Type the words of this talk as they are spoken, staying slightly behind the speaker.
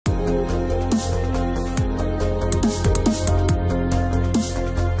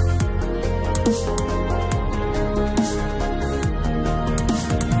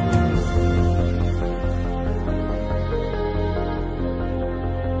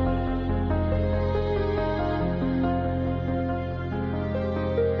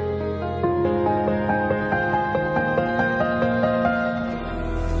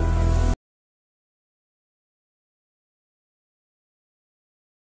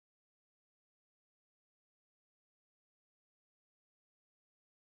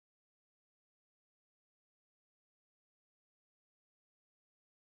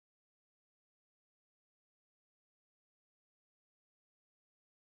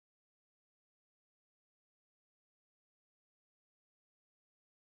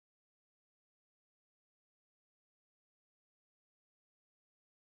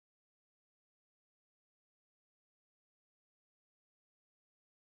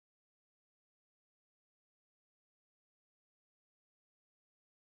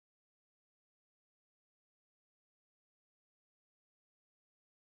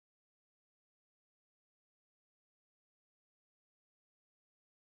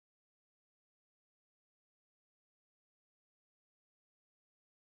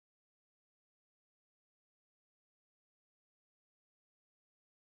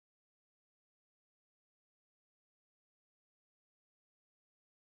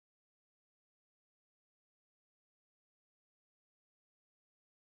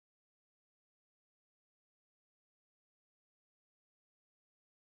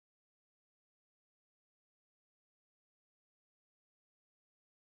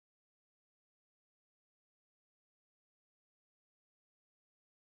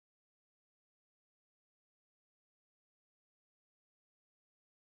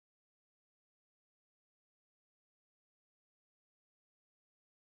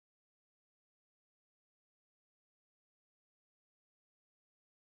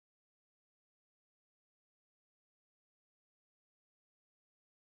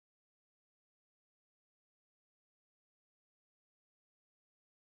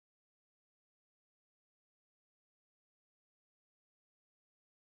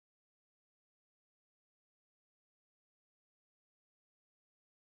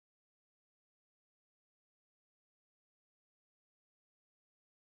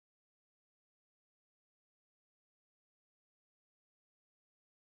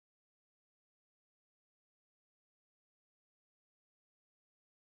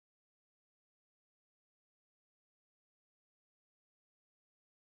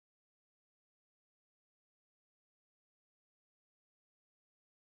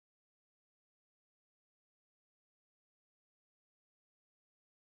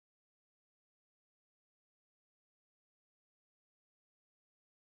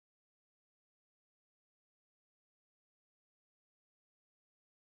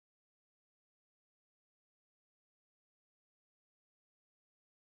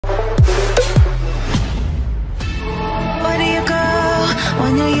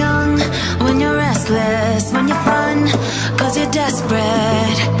When you're young, when you're restless, when you're fun, 'cause you're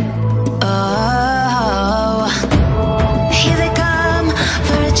desperate. Oh, here they come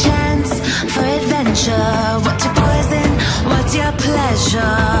for a chance, for adventure. What's your poison? What's your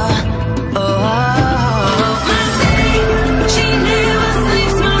pleasure?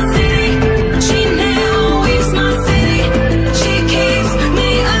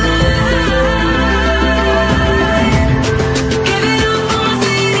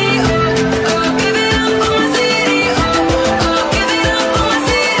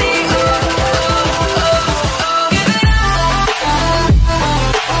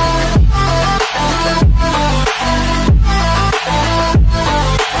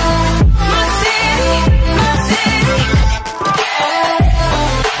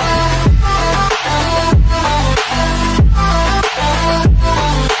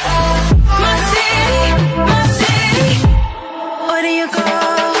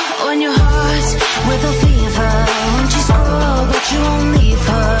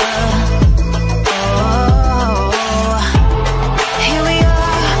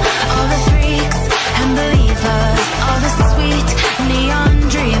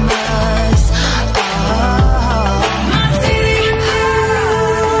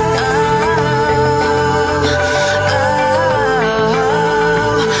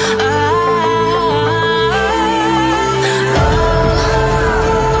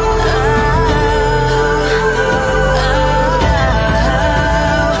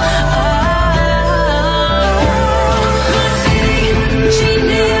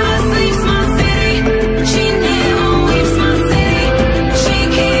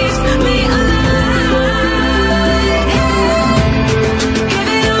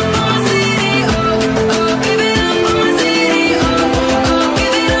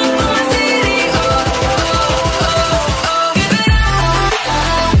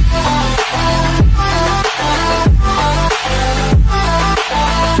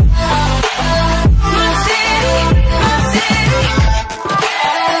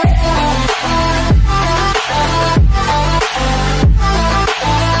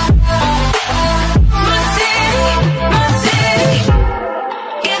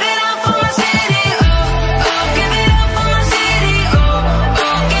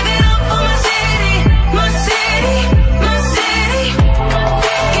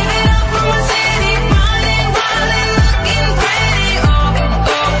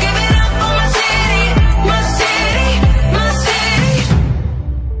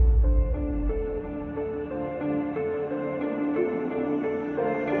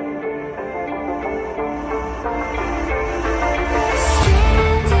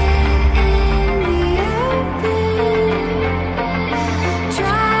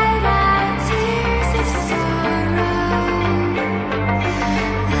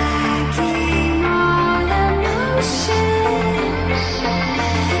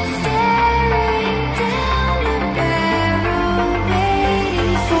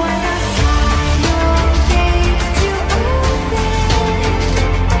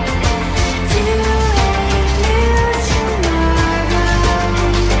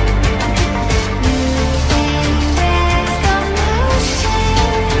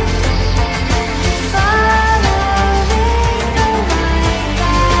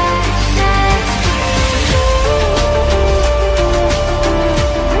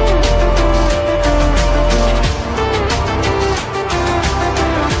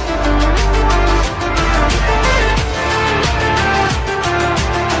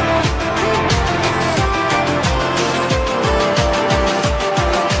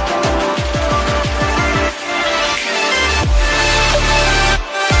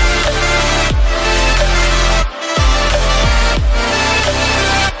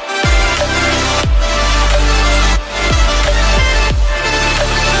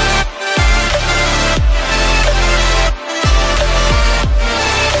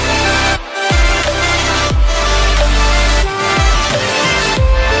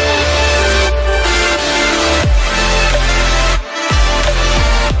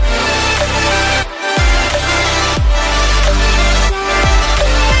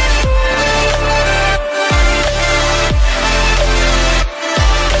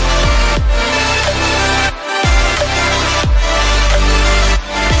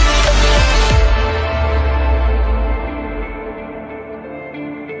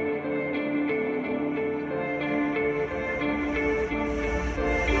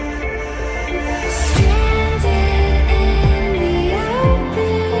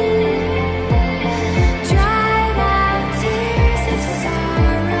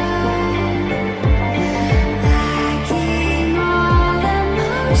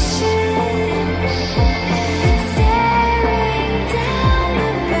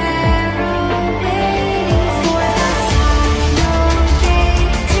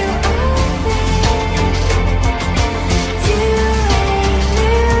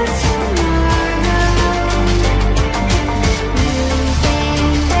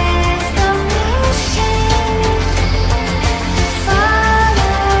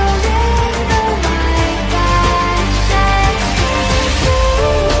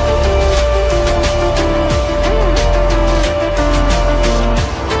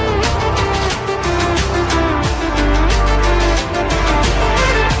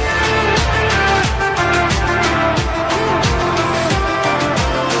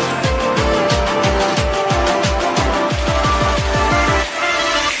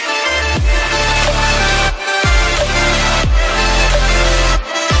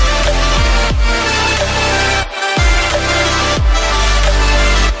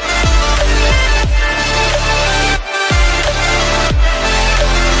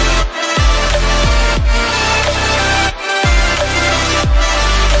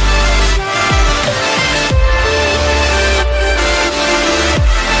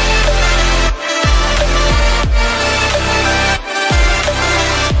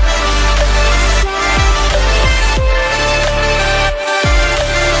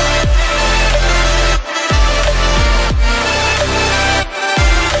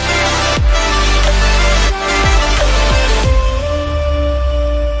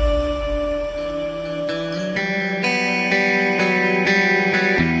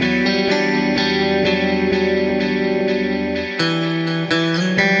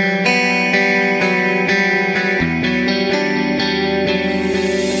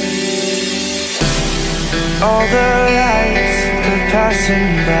 passing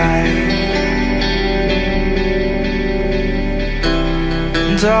by,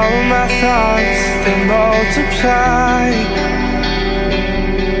 and all of my thoughts, they multiply.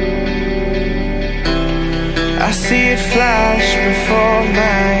 I see it flash before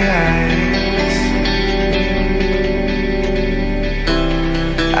my eyes.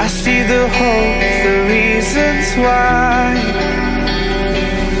 I see the hope, the reasons why.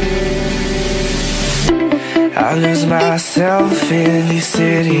 I lose myself in these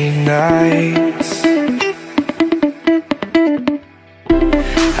city nights.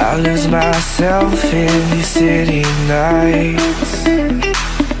 I lose myself in these city nights.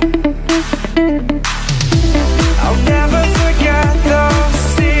 I'll never forget those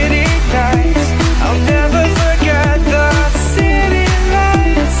city nights. I'll never forget the city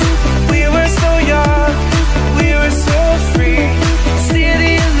lights. We were so young, we were so free.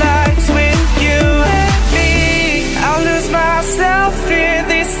 City lights with you and me. I'll lose myself in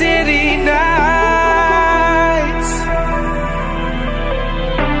these city nights.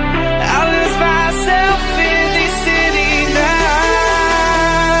 I'll lose myself in these city nights.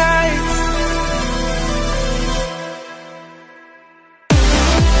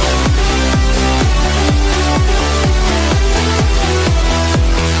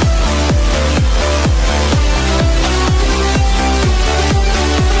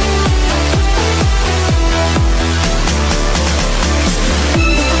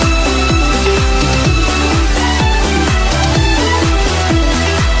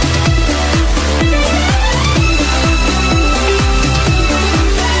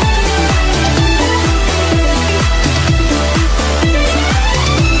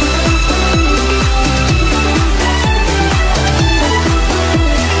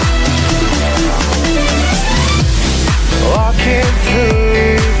 Walking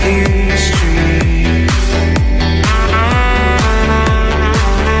through these streets,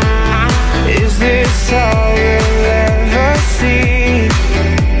 is this all we'll ever see?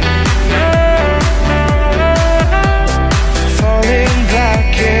 Falling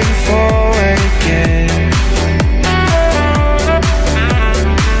back and forward again,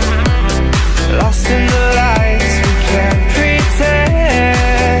 lost in the lights, we can't pretend.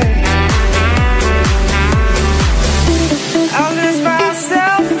 I'll lose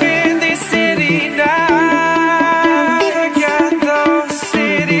myself in these city nights. Forget those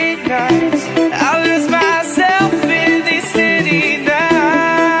city nights. I'll lose myself in these city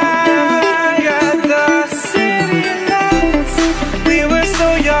nights. Forget the city lights. We were so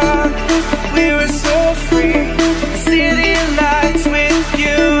young, we were so free. City lights with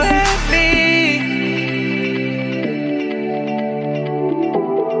you and me.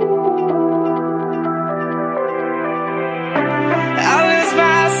 I lose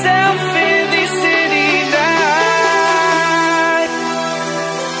myself in these city nights.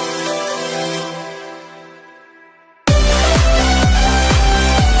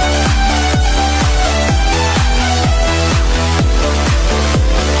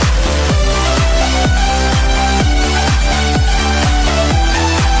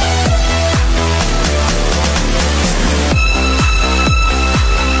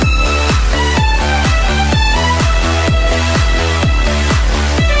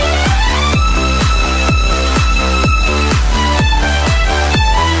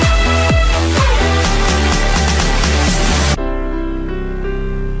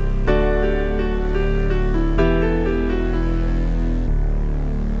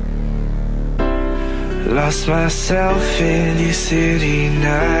 Lost myself in these city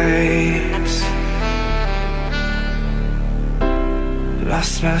nights.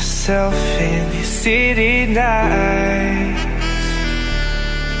 Lost myself in these city nights.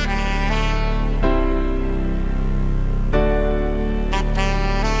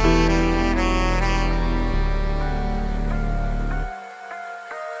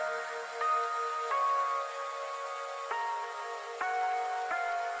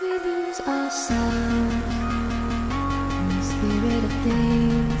 We lose ourselves in the spirit of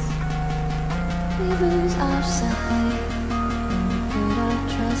things. We lose our sight.